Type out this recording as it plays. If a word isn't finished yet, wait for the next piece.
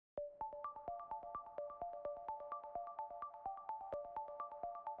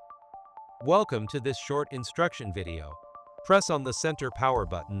Welcome to this short instruction video. Press on the center power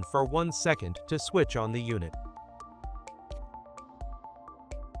button for 1 second to switch on the unit.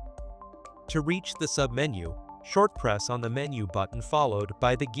 To reach the submenu, short press on the menu button followed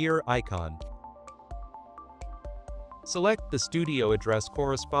by the gear icon. Select the studio address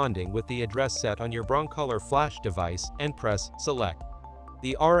corresponding with the address set on your broncolor flash device and press Select.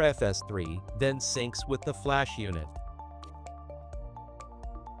 The RFS 3 then syncs with the flash unit.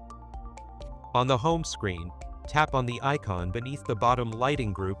 On the home screen, tap on the icon beneath the bottom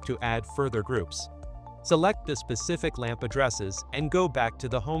lighting group to add further groups. Select the specific lamp addresses and go back to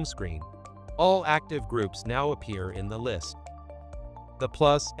the home screen. All active groups now appear in the list. The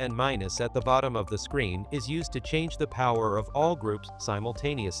plus and minus at the bottom of the screen is used to change the power of all groups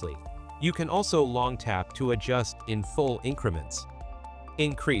simultaneously. You can also long tap to adjust in full increments.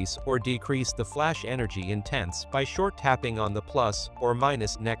 Increase or decrease the flash energy intense by short tapping on the plus or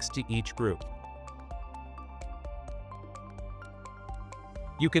minus next to each group.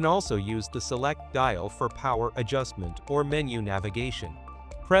 You can also use the select dial for power adjustment or menu navigation.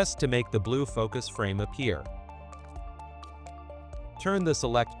 Press to make the blue focus frame appear. Turn the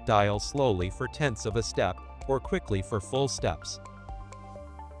select dial slowly for tenths of a step or quickly for full steps.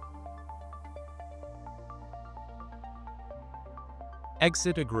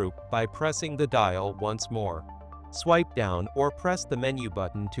 Exit a group by pressing the dial once more. Swipe down or press the menu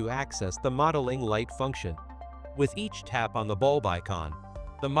button to access the modeling light function. With each tap on the bulb icon,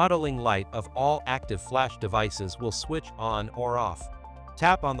 the modeling light of all active flash devices will switch on or off.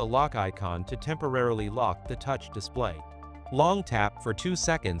 Tap on the lock icon to temporarily lock the touch display. Long tap for 2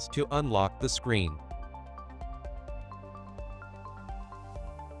 seconds to unlock the screen.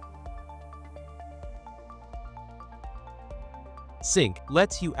 Sync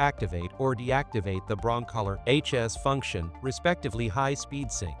lets you activate or deactivate the broncolor HS function, respectively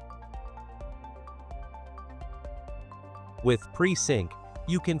high-speed sync. With pre-sync,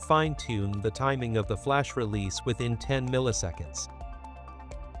 you can fine-tune the timing of the flash release within 10 milliseconds.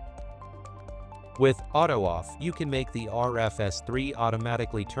 With Auto Off, you can make the RFS 3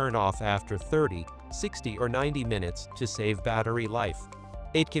 automatically turn off after 30, 60, or 90 minutes to save battery life.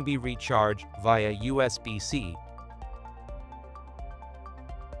 It can be recharged via USB-C.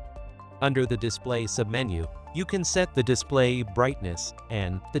 Under the Display submenu, you can set the display brightness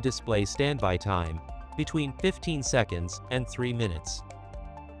and the display standby time between 15 seconds and 3 minutes.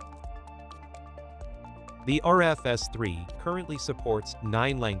 The RFS 3 currently supports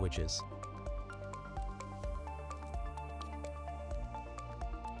 9 languages.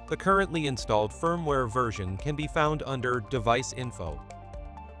 The currently installed firmware version can be found under Device Info.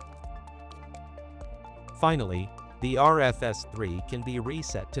 Finally, the RFS 3 can be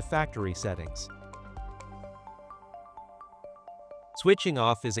reset to factory settings. Switching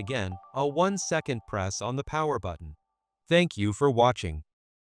off is again a 1-second press on the power button. Thank you for watching.